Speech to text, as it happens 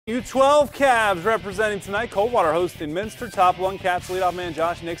U12 Cavs representing tonight. Coldwater hosting Minster. Top one, Cavs leadoff man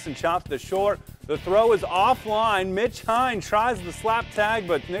Josh Nixon chops the short. The throw is offline. Mitch Hine tries the slap tag,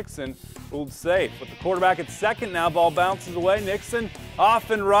 but Nixon ruled safe. With the quarterback at second now, ball bounces away. Nixon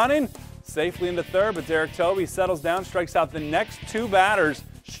off and running. Safely into third, but Derek Toby settles down, strikes out the next two batters,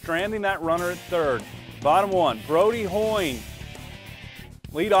 stranding that runner at third. Bottom one, Brody Hoyne.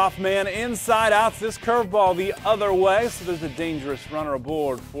 Leadoff man inside outs this curveball the other way, so there's a dangerous runner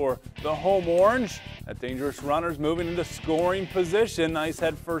aboard for the home orange. That dangerous runner's moving into scoring position. Nice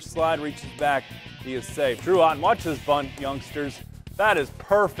head first slide, reaches back. He is safe. Drew Otten, watch this bunt, youngsters. That is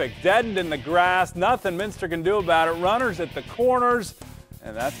perfect. Deadened in the grass. Nothing Minster can do about it. Runners at the corners,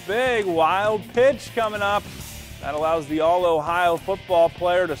 and that's big. Wild pitch coming up. That allows the All-Ohio football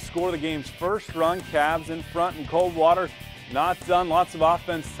player to score the game's first run. Cavs in front in Coldwater. Not done. Lots of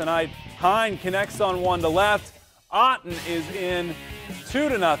offense tonight. Hine connects on one to left. Otten is in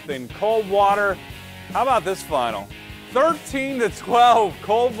 2-0. Coldwater. How about this final? 13-12.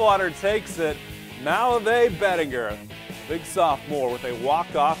 Coldwater takes it. Malave Bettinger, big sophomore, with a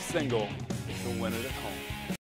walk-off single to win it at home.